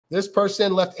This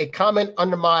person left a comment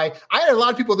under I had a lot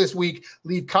of people this week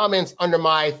leave comments under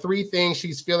my 3 things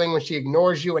she's feeling when she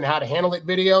ignores you and how to handle it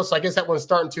video. So I guess that one's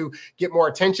starting to get more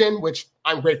attention, which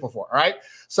I'm grateful for. All right.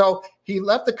 So he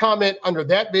left a comment under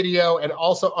that video and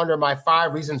also under my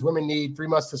 5 reasons women need 3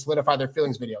 months to solidify their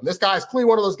feelings video. And this guy is clearly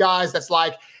one of those guys that's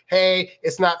like, hey,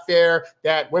 it's not fair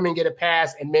that women get a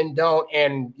pass and men don't,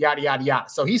 and yada, yada, yada.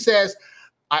 So he says,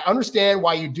 I understand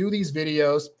why you do these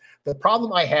videos. The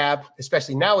problem I have,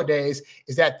 especially nowadays,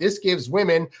 is that this gives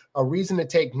women a reason to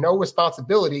take no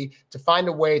responsibility to find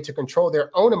a way to control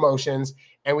their own emotions,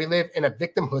 and we live in a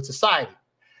victimhood society.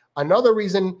 Another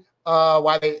reason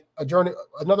why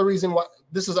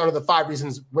this is under the 5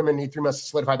 reasons women need 3 months to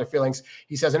solidify their feelings.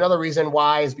 He says another reason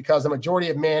why is because the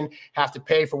majority of men have to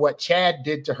pay for what Chad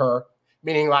did to her,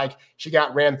 meaning like she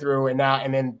got ran through and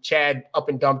then Chad up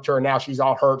and dumped her, and now she's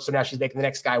all hurt, so now she's making the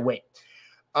next guy wait.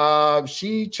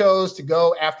 She chose to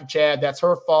go after Chad. That's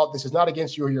her fault. This is not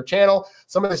against you or your channel.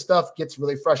 Some of this stuff gets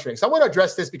really frustrating. So I want to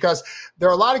address this because there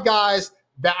are a lot of guys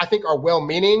that I think are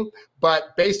well-meaning,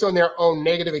 but based on their own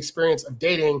negative experience of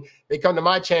dating, they come to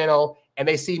my channel and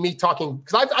they see me talking,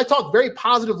 because I talk very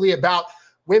positively about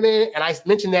women, and I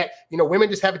mentioned that, women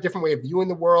just have a different way of viewing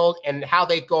the world, and how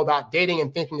they go about dating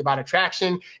and thinking about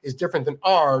attraction is different than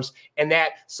ours. And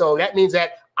so that means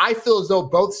that I feel as though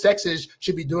both sexes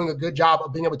should be doing a good job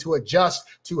of being able to adjust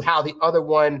to how the other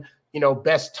one,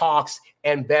 best talks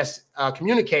and best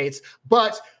communicates.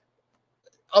 But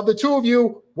of the 2 of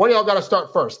you, one of y'all got to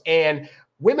start first. And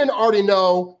women already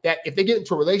know that if they get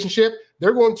into a relationship,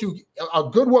 a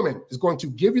good woman is going to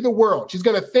give you the world. She's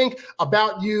going to think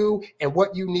about you and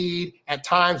what you need at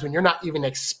times when you're not even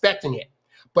expecting it.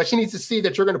 But she needs to see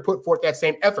that you're going to put forth that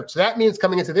same effort. So that means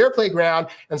coming into their playground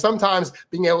and sometimes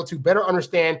being able to better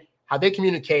understand how they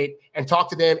communicate and talk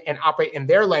to them and operate in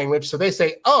their language. So they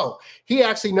say, oh, he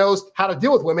actually knows how to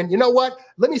deal with women. You know what?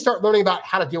 Let me start learning about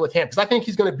how to deal with him, because I think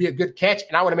he's going to be a good catch,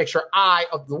 and I want to make sure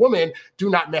of the woman, do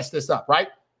not mess this up, right?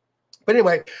 But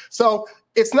anyway, so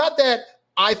it's not that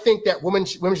I think that women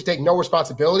should take no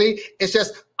responsibility. It's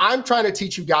just I'm trying to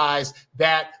teach you guys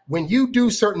that when you do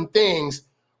certain things,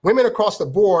 women across the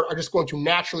board are just going to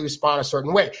naturally respond a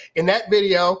certain way. In that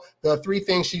video, the 3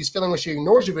 things she's feeling when she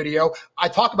ignores your video, I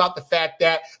talk about the fact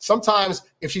that sometimes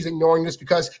if she's ignoring this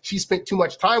because she spent too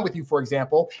much time with you, for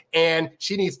example, and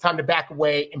she needs time to back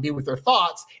away and be with her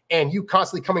thoughts, and you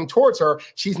constantly coming towards her,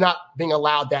 she's not being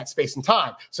allowed that space and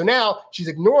time. So now she's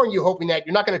ignoring you, hoping that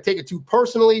you're not going to take it too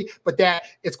personally, but that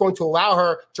it's going to allow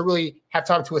her to really have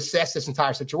time to assess this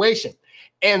entire situation.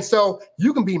 And so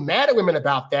you can be mad at women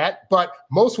about that, but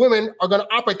most women are going to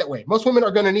operate that way. Most women are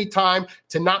going to need time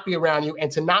to not be around you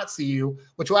and to not see you,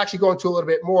 which we'll actually go into a little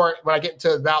bit more when I get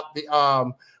into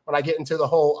the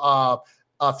whole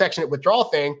affectionate withdrawal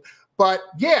thing. But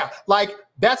yeah, like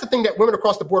that's the thing that women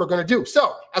across the board are going to do.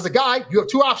 So as a guy, you have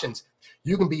 2 options.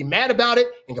 You can be mad about it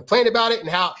and complain about it and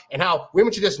how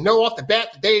women should just know off the bat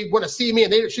that they want to see me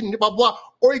and they shouldn't blah, blah.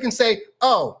 Or you can say,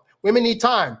 oh, women need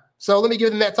time, so let me give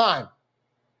them that time.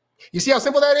 You see how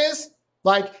simple that is?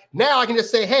 Like now I can just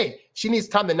say, hey, she needs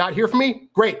time to not hear from me.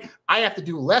 Great. I have to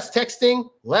do less texting,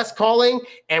 less calling.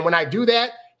 And when I do that,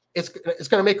 it's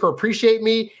going to make her appreciate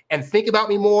me and think about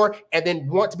me more and then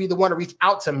want to be the one to reach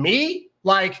out to me.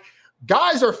 Like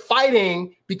guys are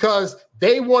fighting because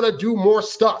they want to do more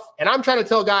stuff. And I'm trying to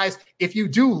tell guys, if you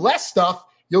do less stuff,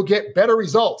 you'll get better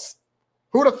results.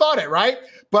 Who would have thought it, right?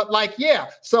 But like, yeah.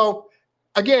 So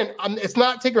again, it's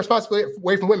not taking responsibility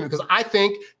away from women, because I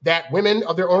think that women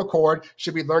of their own accord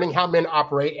should be learning how men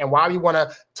operate and why we want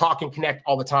to talk and connect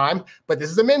all the time. But this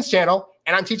is a men's channel,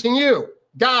 and I'm teaching you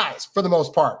guys for the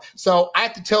most part. So I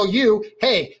have to tell you,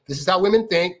 hey, this is how women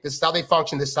think. This is how they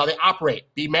function. This is how they operate.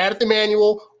 Be mad at the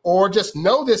manual or just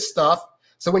know this stuff.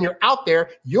 So when you're out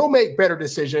there, you'll make better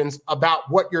decisions about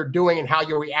what you're doing and how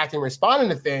you're reacting and responding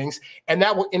to things. And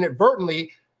that will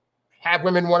inadvertently have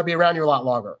women want to be around you a lot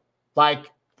longer. Like,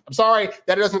 I'm sorry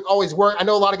that it doesn't always work. I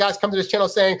know a lot of guys come to this channel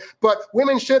saying, but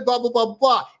women should blah, blah, blah,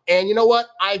 blah. And you know what?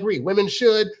 I agree. Women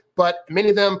should, but many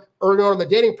of them early on in the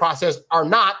dating process are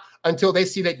not until they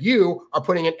see that you are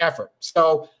putting in effort.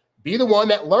 So be the one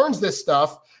that learns this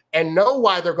stuff and know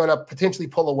why they're going to potentially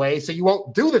pull away, so you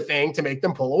won't do the thing to make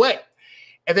them pull away.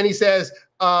 And then he says,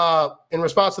 in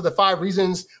response to the 5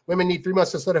 reasons women need 3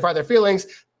 months to solidify their feelings,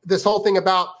 this whole thing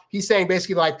about, he's saying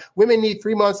basically like women need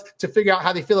 3 months to figure out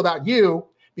how they feel about you,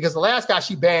 because the last guy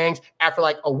she banged after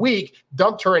like a week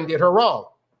dumped her and did her wrong.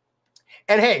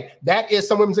 And hey, that is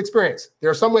some women's experience. There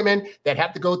are some women that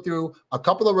have to go through a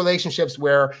couple of relationships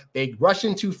where they rush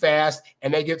in too fast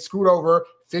and they get screwed over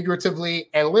figuratively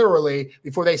and literally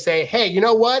before they say, hey, you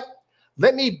know what?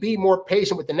 let me be more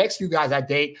patient with the next few guys I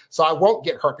date so I won't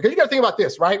get hurt. Because you got to think about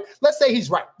this, right? Let's say he's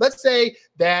right. Let's say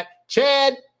that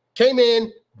Chad came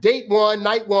in, date one,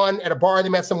 night one at a bar they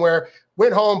met somewhere,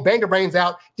 went home, banged their brains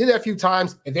out, did that a few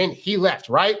times, and then he left,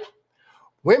 right?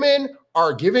 Women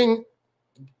are giving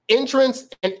entrance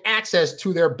and access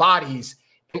to their bodies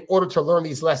in order to learn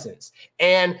these lessons.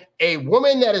 And a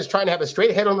woman that is trying to have a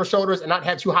straight head on her shoulders and not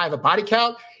have too high of a body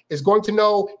count is going to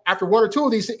know after one or two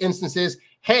of these instances,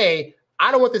 hey,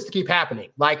 I don't want this to keep happening.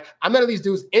 Like, I'm letting these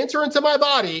dudes enter into my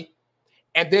body,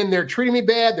 and then they're treating me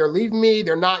bad. They're leaving me.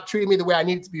 They're not treating me the way I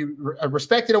need to be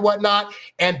respected and whatnot.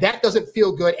 And that doesn't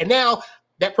feel good. And now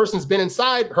that person's been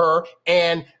inside her,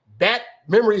 and that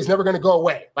memory is never going to go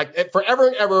away. Like, forever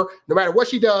and ever, no matter what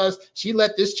she does, she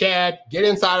let this Chad get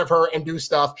inside of her and do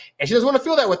stuff. And she doesn't want to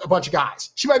feel that with a bunch of guys.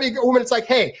 She might be a woman. It's like,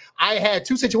 hey, I had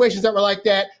 2 situations that were like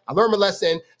that. I learned my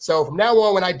lesson. So from now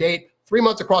on, when I date, 3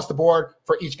 months across the board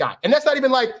for each guy. And that's not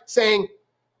even like saying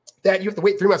that you have to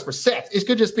wait 3 months for sex. It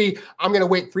could just be, I'm going to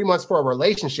wait 3 months for a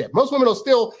relationship. Most women will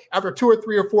still, after 2 or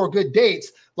 3 or 4 good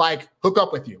dates, like hook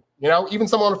up with you, even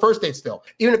someone on a first date still.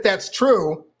 Even if that's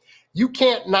true, you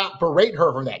can't not berate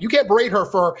her for that. You can't berate her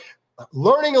for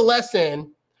learning a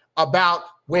lesson about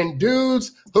when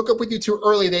dudes hook up with you too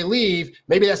early, they leave.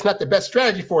 Maybe that's not the best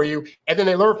strategy for you. And then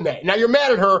they learn from that. Now you're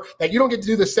mad at her that you don't get to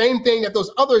do the same thing that those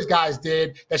other guys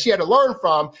did that she had to learn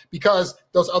from because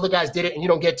those other guys did it and you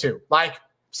don't get to. Like,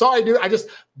 sorry, dude. I just,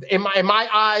 in my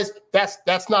eyes,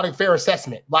 that's not a fair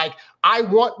assessment. Like, I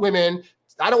don't want women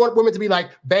to be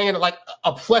like banging like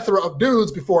a plethora of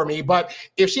dudes before me. But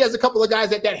if she has a couple of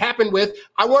guys that happened with,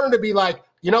 I want her to be like,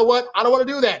 you know what? I don't want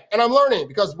to do that. And I'm learning,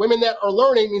 because women that are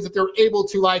learning means that they're able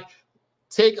to like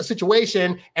take a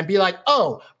situation and be like,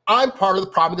 oh, I'm part of the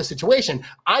problem of the situation.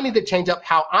 I need to change up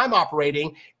how I'm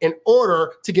operating in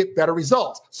order to get better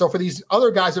results. So for these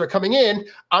other guys that are coming in,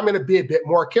 I'm going to be a bit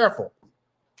more careful.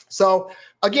 So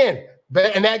again,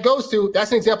 and that's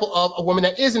an example of a woman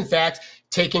that is in fact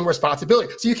taking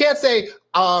responsibility. So you can't say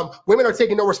women are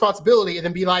taking no responsibility and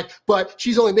then be like, but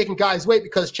she's only making guys wait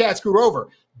because Chad screwed her over.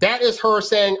 That is her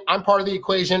saying, I'm part of the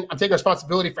equation. I'm taking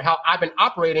responsibility for how I've been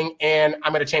operating, and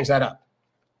I'm going to change that up.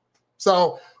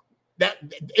 So that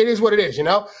it is what it is,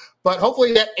 But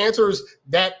hopefully that answers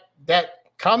that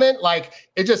comment. Like,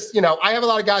 it just, I have a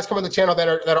lot of guys come on the channel that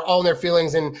are all in their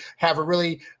feelings and have a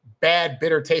really bad,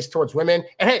 bitter taste towards women.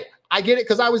 And hey, I get it,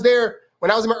 because I was there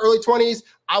when I was in my early 20s.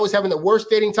 I was having the worst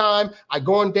dating time. I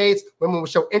go on dates, women would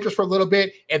show interest for a little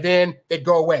bit, and then they'd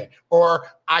go away. Or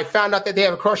I found out that they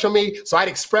have a crush on me, so I'd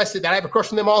express it that I have a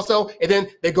crush on them also, and then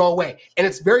they go away. And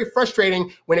it's very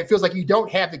frustrating when it feels like you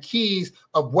don't have the keys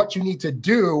of what you need to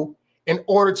do in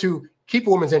order to keep a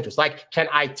woman's interest. Like, can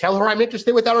I tell her I'm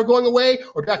interested without her going away?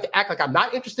 Or do I have to act like I'm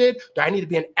not interested? Do I need to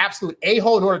be an absolute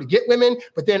a-hole in order to get women?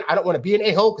 But then I don't want to be an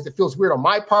a-hole because it feels weird on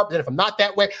my part. But then if I'm not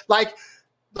that way, like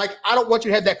I don't want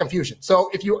you to have that confusion. So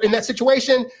if you're in that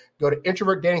situation, go to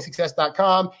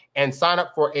introvertdatingsuccess.com and sign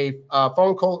up for a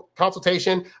phone call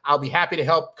consultation. I'll be happy to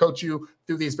help coach you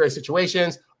through these various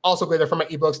situations. Also, go there for my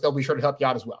ebooks. They'll be sure to help you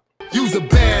out as well. You's a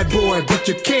bad boy, but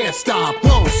you can't stop,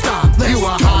 won't stop. You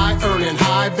a high-earning,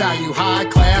 high-value,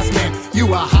 high-class man.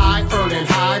 You a high-earning,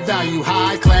 high-value,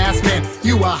 high-class man.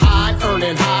 You a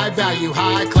high-earning, high-value,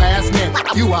 high-class man.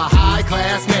 You a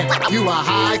high-class man. You a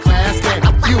high-class man.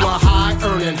 You a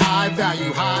high-earning,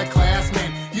 high-value, high-class man.